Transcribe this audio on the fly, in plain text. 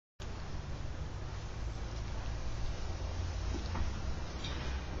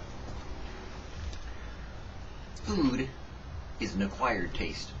food is an acquired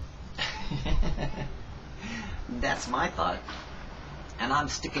taste. That's my thought, and I'm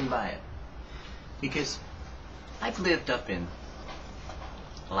sticking by it, because I've lived up in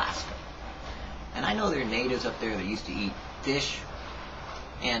Alaska, and I know there are natives up there that used to eat fish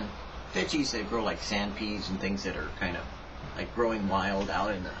and veggies that grow like sand peas and things that are kind of like growing wild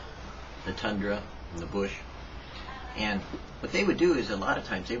out in the tundra in the bush. And what they would do is a lot of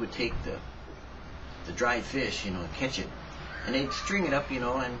times they would take the dried fish, and catch it, and they'd string it up,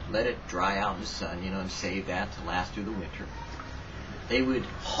 and let it dry out in the sun, and save that to last through the winter. They would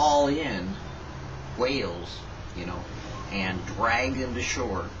haul in whales, and drag them to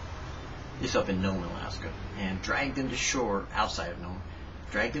shore. This up in Nome, Alaska, and drag them to shore outside of Nome.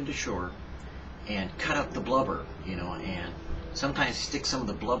 Drag them to shore and cut up the blubber, and sometimes stick some of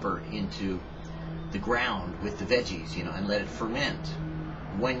the blubber into the ground with the veggies, and let it ferment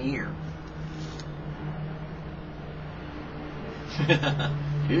 1 year.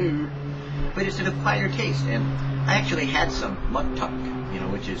 But it's an acquired taste, and I actually had some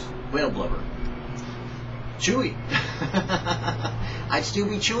muktuk, which is whale blubber. Chewy. I'd still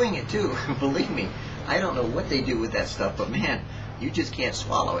be chewing it too, believe me. I don't know what they do with that stuff, but man, you just can't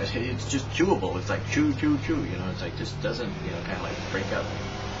swallow it. It's just chewable. It's like chew, chew, chew. It's like just doesn't, kind of like break up.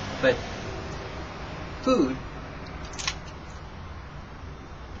 But food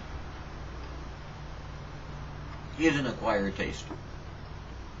is an acquired taste.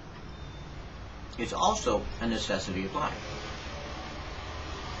 It's also a necessity of life.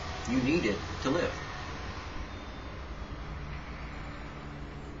 You need it to live.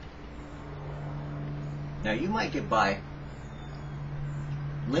 Now you might get by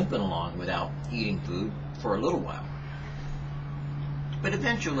limping along without eating food for a little while. But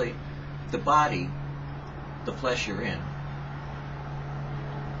eventually, the body, the flesh you're in,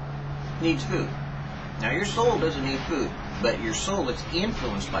 needs food. Now your soul doesn't need food, but your soul is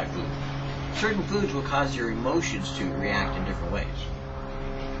influenced by food. Certain foods will cause your emotions to react in different ways.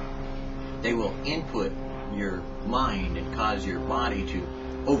 They will input your mind and cause your body to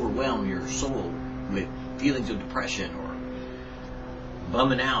overwhelm your soul with feelings of depression, or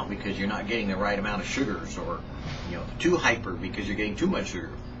bumming out because you're not getting the right amount of sugars, or too hyper because you're getting too much sugar.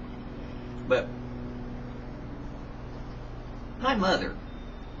 But my mother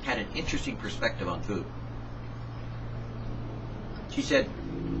had an interesting perspective on food. She said,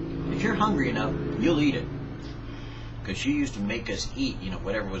 if you're hungry enough, you'll eat it. Because she used to make us eat,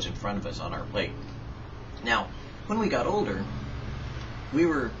 whatever was in front of us on our plate. Now, when we got older, we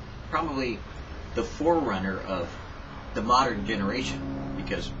were probably the forerunner of the modern generation,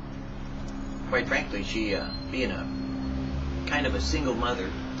 because quite frankly, she, being a kind of a single mother,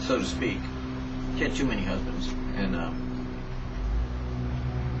 so to speak, she had too many husbands, and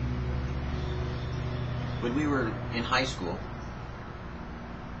when we were in high school,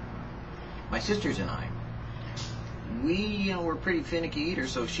 my sisters and I, we were pretty finicky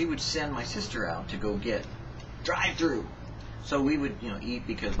eaters, so she would send my sister out to go get drive-through. So we would, eat,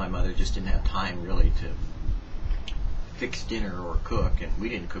 because my mother just didn't have time really to fix dinner or cook, and we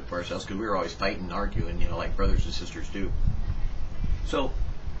didn't cook for ourselves because we were always fighting and arguing, like brothers and sisters do. So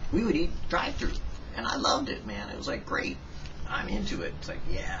we would eat drive-through, and I loved it, man. It was like, great. I'm into it. It's like,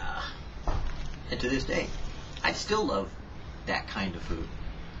 yeah. And to this day, I still love that kind of food,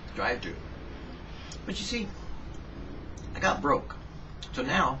 drive-through. But you see, I got broke. So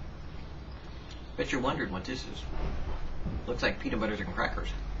now, bet you're wondering what this is. Looks like peanut butter and crackers.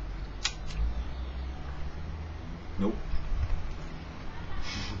 Nope.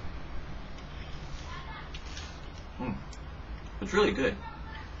 It's really good.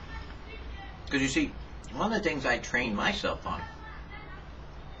 Because you see, one of the things I trained myself on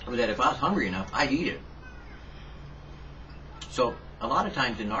was that if I was hungry enough, I'd eat it. So a lot of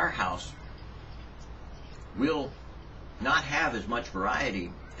times in our house, we'll not have as much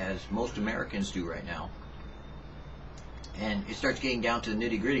variety as most Americans do right now. And it starts getting down to the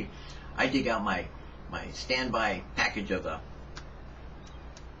nitty-gritty. I dig out my standby package of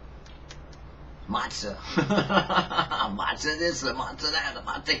matzah. Matzah this, a matzah that, a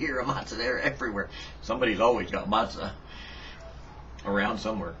matzah here, a matzah there, everywhere. Somebody's always got matzah around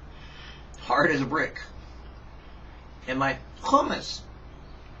somewhere. Hard as a brick. And my hummus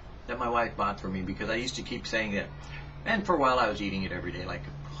that my wife bought for me, because I used to keep saying that, and for a while I was eating it every day, like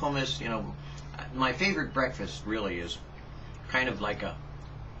hummus. My favorite breakfast really is kind of like a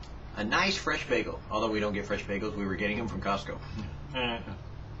nice fresh bagel. Although we don't get fresh bagels, we were getting them from Costco.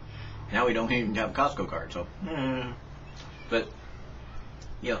 Now we don't even have a Costco card, so. But,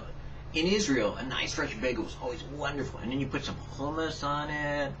 in Israel, a nice fresh bagel is always wonderful. And then you put some hummus on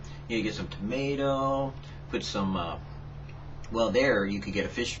it, you get some tomato, put some, well, there you could get a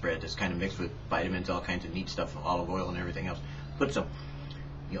fish spread that's kind of mixed with vitamins, all kinds of neat stuff, olive oil and everything else. Put some,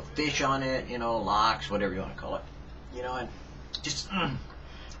 fish on it, lox, whatever you want to call it, and just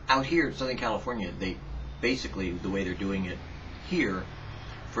out here in Southern California, they basically, the way they're doing it here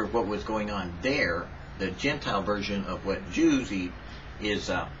for what was going on there, the Gentile version of what Jews eat is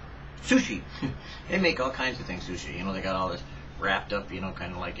sushi. They make all kinds of things sushi. They got all this wrapped up,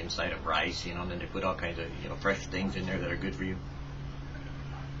 kind of like inside of rice, and then they put all kinds of, fresh things in there that are good for you.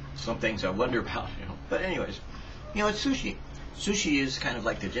 Some things I wonder about, But anyways, it's sushi. Sushi is kind of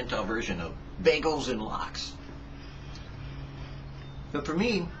like the Gentile version of bagels and lox. But for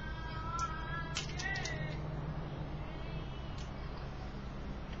me,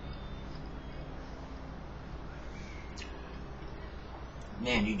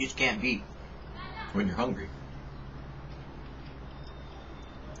 man, you just can't beat when you're hungry.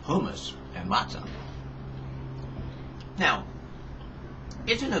 Hummus and matzah. Now,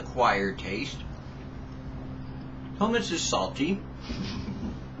 it's an acquired taste. Hummus is salty,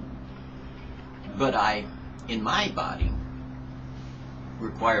 but in my body,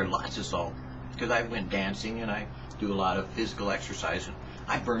 require lots of salt because I went dancing and I do a lot of physical exercise and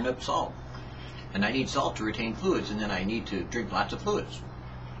I burn up salt. And I need salt to retain fluids, and then I need to drink lots of fluids.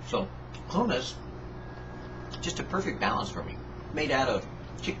 So, hummus, just a perfect balance for me. Made out of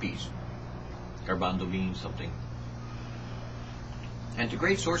chickpeas, garbanzo beans, something. And it's a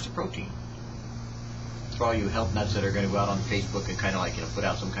great source of protein. For all you health nuts that are going to go out on Facebook and kind of like, put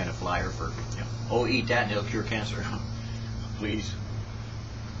out some kind of flyer for, oh, eat that and it'll cure cancer. Please.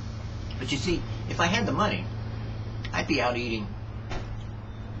 But you see, if I had the money, I'd be out eating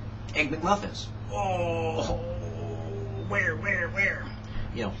Egg McMuffins. Oh, where?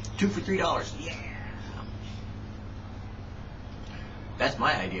 2 for $3. Yeah. That's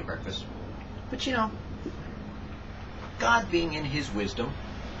my idea of breakfast. But God being in His wisdom,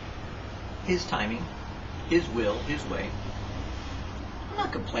 His timing, His will, His way, I'm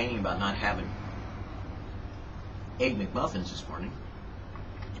not complaining about not having Egg McMuffins this morning.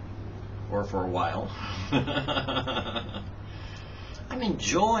 Or for a while. I'm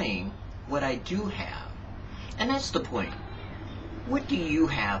enjoying what I do have. And that's the point. What do you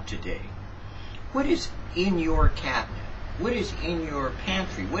have today? What is in your cabinet? What is in your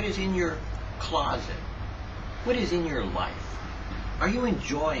pantry? What is in your closet? What is in your life? Are you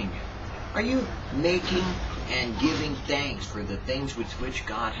enjoying it? Are you making and giving thanks for the things which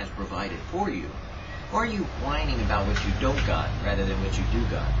God has provided for you? Or are you whining about what you don't got rather than what you do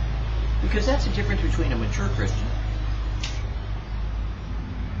got? Because that's the difference between a mature Christian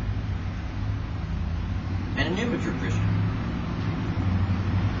and an immature Christian.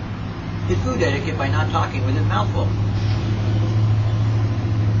 His food etiquette by not talking with his mouth full.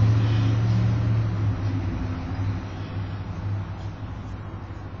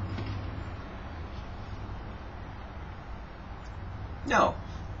 No,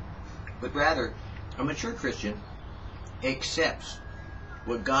 but rather a mature Christian accepts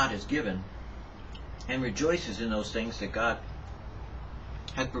what God has given and rejoices in those things that God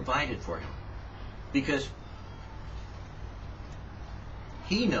has provided for him. Because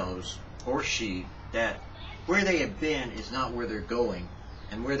he knows, or she, that where they have been is not where they're going,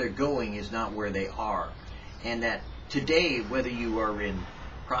 and where they're going is not where they are. And that today, whether you are in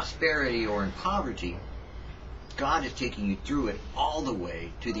prosperity or in poverty, God is taking you through it all the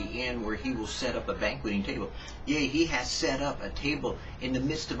way to the end where He will set up a banqueting table. Yea, He has set up a table in the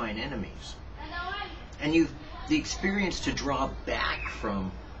midst of mine enemies. And you've the experience to draw back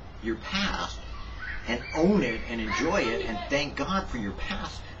from your past and own it and enjoy it and thank God for your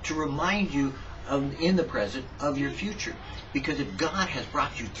past to remind you of, in the present, of your future. Because if God has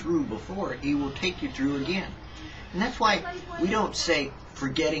brought you through before, He will take you through again. And that's why we don't say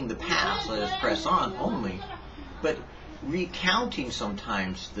forgetting the past, let us press on only, but recounting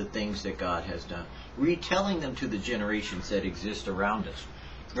sometimes the things that God has done, retelling them to the generations that exist around us,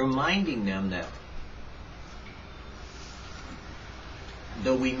 reminding them that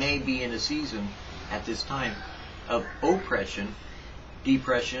though we may be in a season at this time of oppression,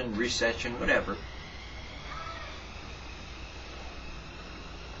 depression, recession, whatever,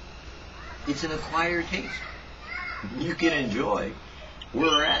 it's an acquired taste. You can enjoy where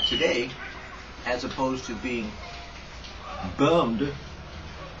we're at today as opposed to being bummed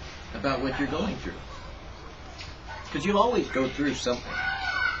about what you're going through. Because you'll always go through something.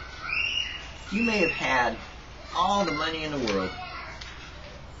 You may have had all the money in the world,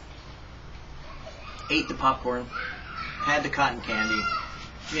 ate the popcorn, had the cotton candy,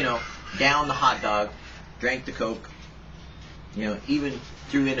 downed the hot dog, drank the Coke, even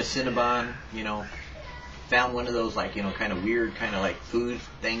threw in a Cinnabon, found one of those, like, kind of weird, kind of like food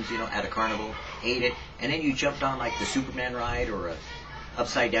things, at a carnival, ate it, and then you jumped on like the Superman ride or a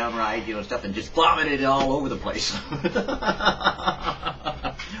upside down ride, stuff, and just vomited it all over the place.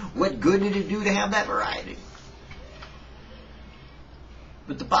 What good did it do to have that variety?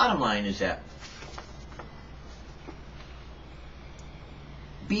 But the bottom line is that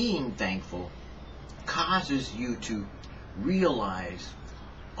being thankful causes you to realize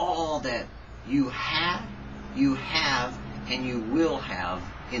all that you have, and you will have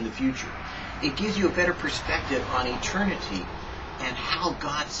in the future. It gives you a better perspective on eternity and how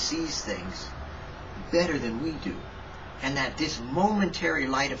God sees things better than we do. And that this momentary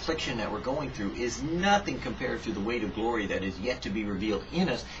light affliction that we're going through is nothing compared to the weight of glory that is yet to be revealed in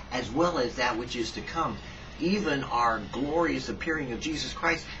us, as well as that which is to come. Even our glorious appearing of Jesus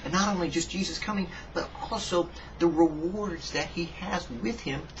Christ, and not only just Jesus coming, but also the rewards that He has with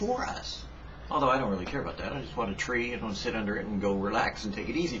Him for us. Although I don't really care about that. I just want a tree and want to sit under it and go relax and take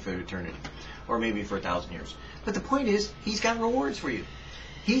it easy for eternity. Or maybe for 1,000 years. But the point is, He's got rewards for you.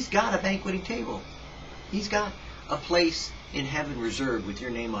 He's got a banqueting table. He's got a place in heaven reserved with your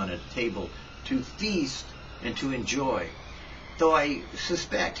name on a table to feast and to enjoy. Though I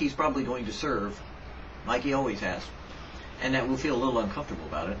suspect He's probably going to serve, like He always has, and that we'll feel a little uncomfortable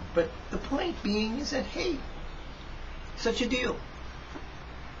about it. But the point being is that, hey, such a deal.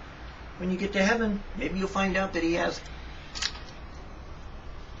 When you get to heaven, maybe you'll find out that He has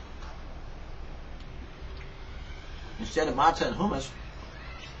instead of matzah and hummus,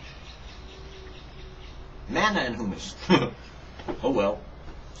 manna and hummus. Oh well,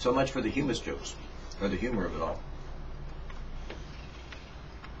 so much for the hummus jokes, or the humor of it all.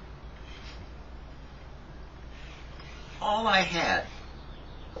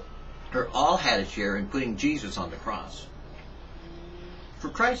 All had a share in putting Jesus on the cross. For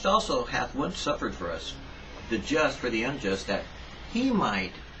Christ also hath once suffered for us, the just for the unjust, that He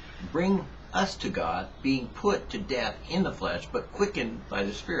might bring us to God, being put to death in the flesh, but quickened by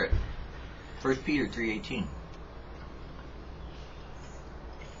the Spirit. 1 Peter 3:18.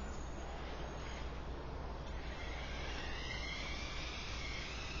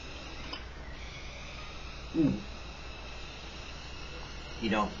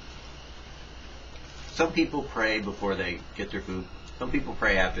 Some people pray before they get their food. Some people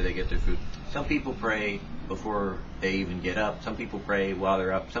pray after they get their food. Some people pray before they even get up. Some people pray while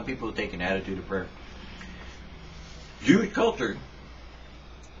they're up. Some people take an attitude of prayer. Jewish culture,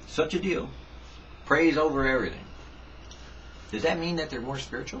 such a deal, prays over everything. Does that mean that they're more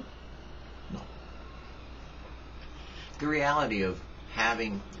spiritual? No. The reality of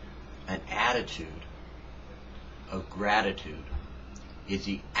having an attitude of gratitude is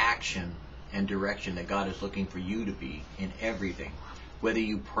the action and direction that God is looking for you to be in everything. Whether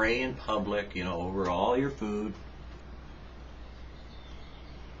you pray in public, over all your food,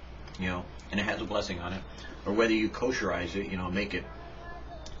 and it has a blessing on it, or whether you kosherize it, make it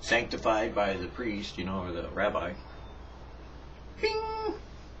sanctified by the priest, or the rabbi. Bing!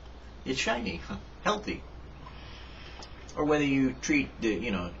 It's shiny, healthy. Or whether you treat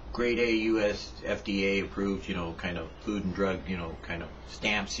the, grade A US FDA approved, kind of food and drug, kind of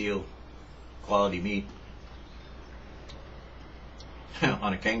stamp seal quality meat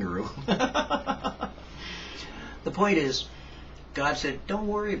on a kangaroo. The point is, God said, don't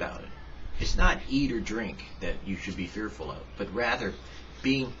worry about it. It's not eat or drink that you should be fearful of, but rather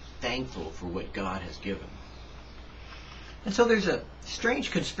being thankful for what God has given. And so there's a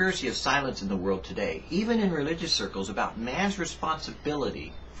strange conspiracy of silence in the world today, even in religious circles, about man's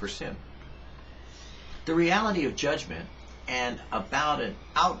responsibility for sin. The reality of judgment, and about an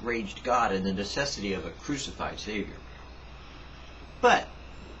outraged God and the necessity of a crucified Savior. But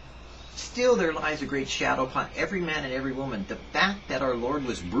still there lies a great shadow upon every man and every woman, the fact that our Lord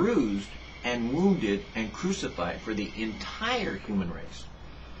was bruised and wounded and crucified for the entire human race.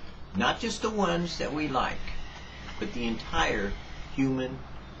 Not just the ones that we like, but the entire human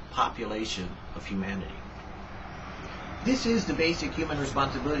population of humanity. This is the basic human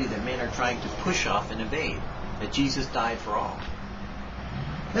responsibility that men are trying to push off and evade, that Jesus died for all.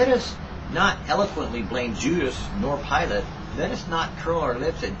 Let us not eloquently blame Judas nor Pilate. Let us not curl our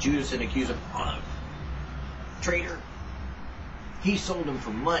lips at Judas and accuse him of traitor. He sold him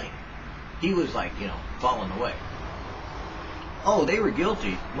for money. He was like, falling away. Oh, they were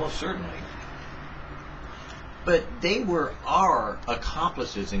guilty, most certainly. But they were our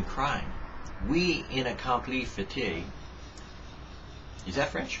accomplices in crime. We in accompli fete. Is that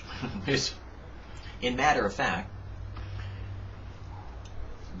French? In matter of fact,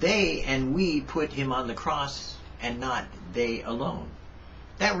 they and we put him on the cross, and not they alone.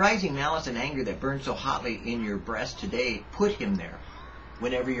 That rising malice and anger that burns so hotly in your breast today, put him there.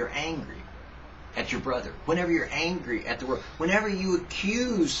 Whenever you're angry at your brother, whenever you're angry at the world, whenever you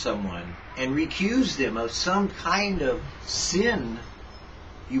accuse someone and recuse them of some kind of sin,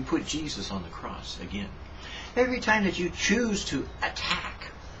 you put Jesus on the cross again. Every time that you choose to attack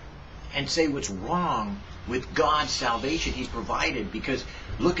and say what's wrong with God's salvation He's provided, because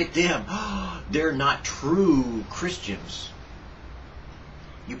look at them, they're not true Christians,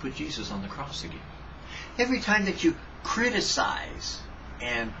 you put Jesus on the cross again. Every time that you criticize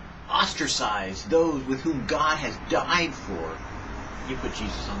and ostracize those with whom God has died for, you put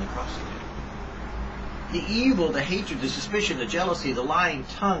Jesus on the cross again. The evil, the hatred, the suspicion, the jealousy, the lying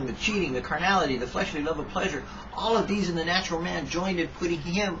tongue, the cheating, the carnality, the fleshly love of pleasure, all of these in the natural man joined in putting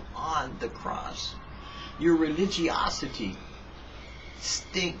him on the cross. Your religiosity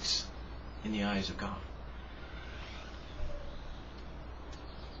stinks in the eyes of God.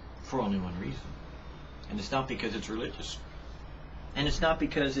 For only one reason. And it's not because it's religious. And it's not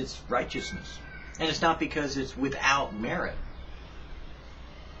because it's righteousness. And it's not because it's without merit.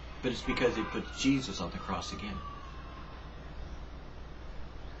 But it's because it puts Jesus on the cross again.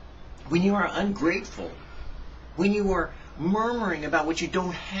 When you are ungrateful, when you are murmuring about what you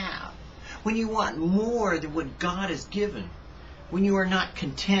don't have, when you want more than what God has given, when you are not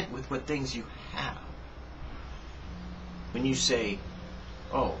content with what things you have, when you say,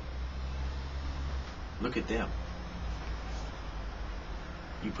 oh, look at them,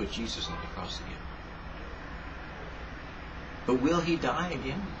 you put Jesus on the cross again. But will He die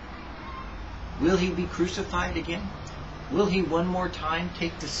again? Will He be crucified again? Will He one more time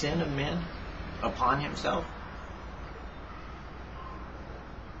take the sin of men upon Himself?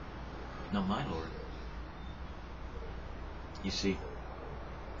 No, my Lord. You see,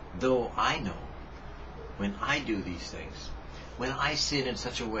 though I know when I do these things, when I sin in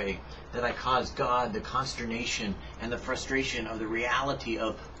such a way that I cause God the consternation and the frustration of the reality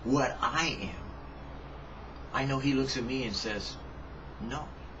of what I am, I know He looks at me and says, no,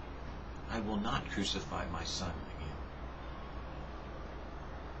 I will not crucify my Son again.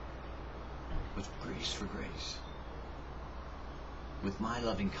 With grace for grace, with my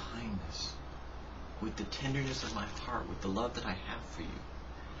loving kindness, with the tenderness of my heart, with the love that I have for you,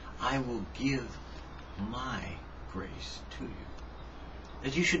 I will give my grace to you.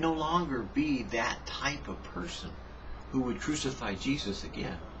 That you should no longer be that type of person who would crucify Jesus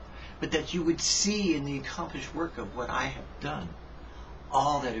again, but that you would see in the accomplished work of what I have done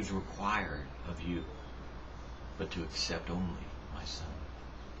all that is required of you, but to accept only my Son.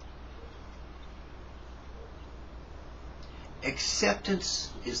 Acceptance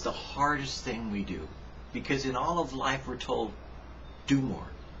is the hardest thing we do, because in all of life we're told, do more,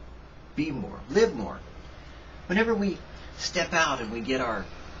 be more, live more. Whenever we step out and we get our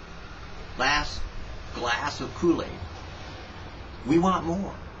last glass of Kool-Aid, we want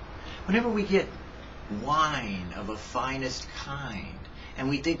more. Whenever we get wine of a finest kind, and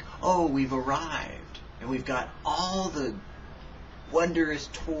we think, oh, we've arrived, and we've got all the wondrous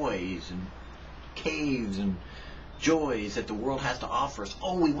toys and caves and joys that the world has to offer us,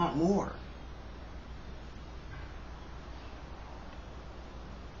 oh, we want more.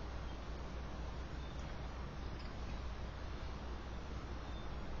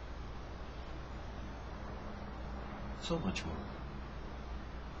 So much more.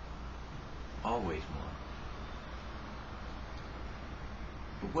 Always more.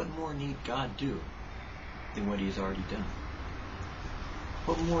 But what more need God do than what He has already done?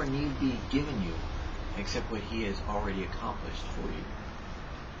 What more need be given you except what He has already accomplished for you?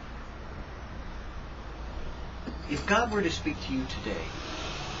 If God were to speak to you today,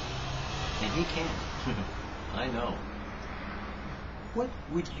 and He can, I know, what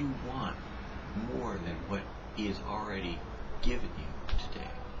would you want more than what He has already given you today?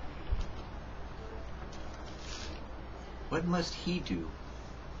 What must He do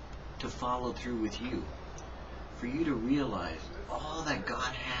to follow through with you, for you to realize all that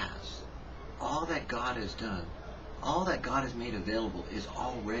God has, all that God has done, all that God has made available is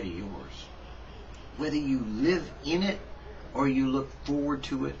already yours? Whether you live in it, or you look forward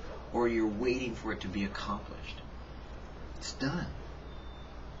to it, or you're waiting for it to be accomplished, it's done.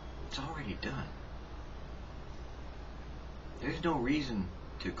 It's already done. There's no reason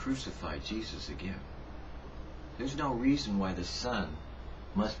to crucify Jesus again. There's no reason why the Son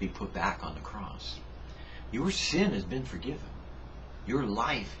must be put back on the cross. Your sin has been forgiven. Your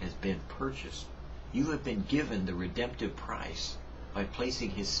life has been purchased. You have been given the redemptive price by placing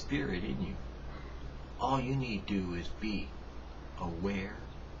His Spirit in you. All you need to do is be aware,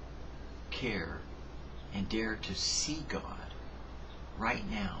 care, and dare to see God right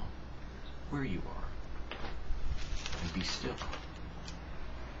now where you are and be still.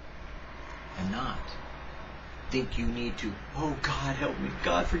 And not think you need to, oh God help me,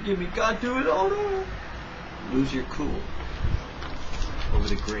 God forgive me, God do it, oh no. Lose your cool over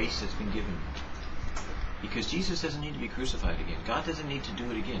the grace that's been given you. Because Jesus doesn't need to be crucified again. God doesn't need to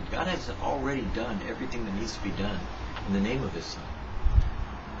do it again. God has already done everything that needs to be done in the name of His Son.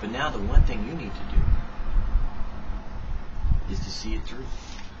 But now the one thing you need to do is to see it through.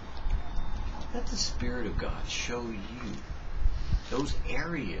 Let the Spirit of God show you those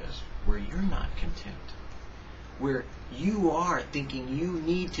areas where you're not content, where you are thinking you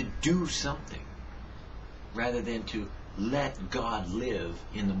need to do something, rather than to let God live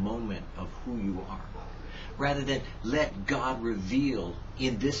in the moment of who you are, rather than let God reveal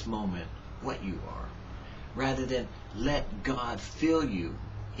in this moment what you are, rather than let God fill you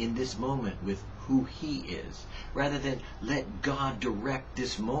in this moment with who He is, rather than let God direct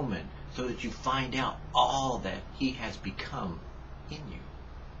this moment so that you find out all that He has become in you.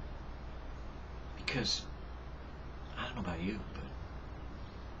 Because, I don't know about you, but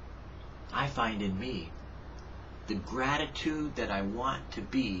I find in me the gratitude that I want to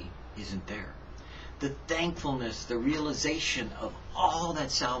be isn't there. The thankfulness, the realization of all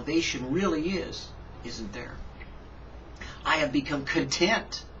that salvation really is, isn't there. I have become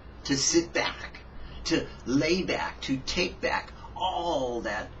content to sit back, to lay back, to take back all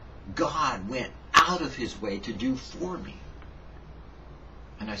that God went out of His way to do for me.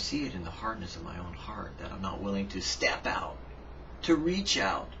 And I see it in the hardness of my own heart that I'm not willing to step out, to reach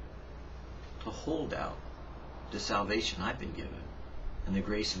out, to hold out the salvation I've been given and the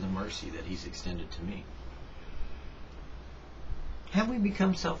grace and the mercy that He's extended to me. Have we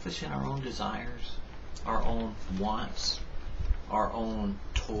become selfish in our own desires, our own wants, our own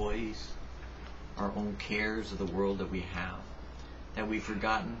toys, our own cares of the world that we have, that we've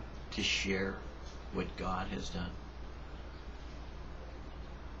forgotten to share what God has done?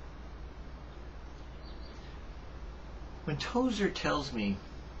 When Tozer tells me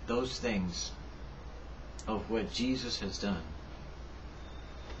those things of what Jesus has done,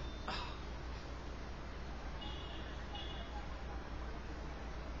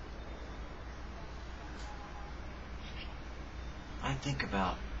 I think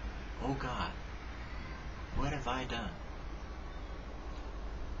about, oh God, what have I done?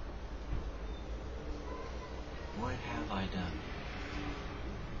 What have I done?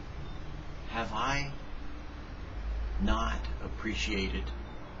 Have I not appreciated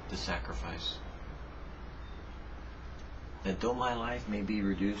the sacrifice? That though my life may be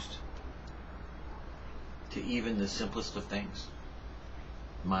reduced to even the simplest of things,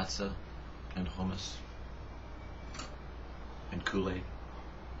 matzah and hummus and Kool-Aid,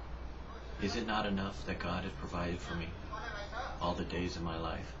 is it not enough that God has provided for me all the days of my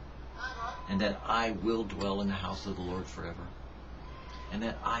life? And that I will dwell in the house of the Lord forever? And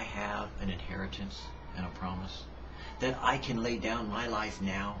that I have an inheritance and a promise? That I can lay down my life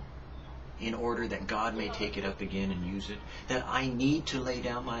now in order that God may take it up again and use it? That I need to lay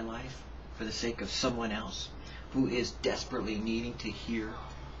down my life for the sake of someone else who is desperately needing to hear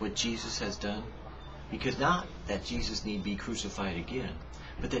what Jesus has done? Because not that Jesus need be crucified again,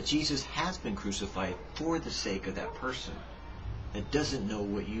 but that Jesus has been crucified for the sake of that person that doesn't know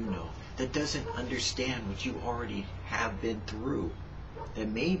what you know, that doesn't understand what you already have been through, that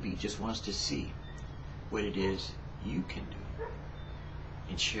maybe just wants to see what it is you can do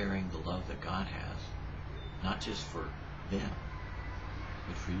in sharing the love that God has, not just for them,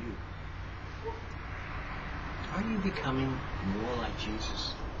 but for you. Are you becoming more like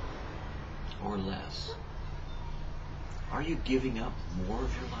Jesus or less? Are you giving up more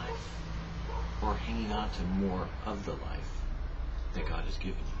of your life or hanging on to more of the life that God has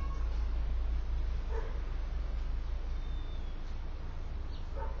given you?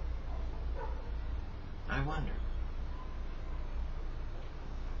 I wonder.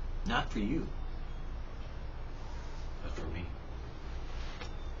 Not for you, but for me.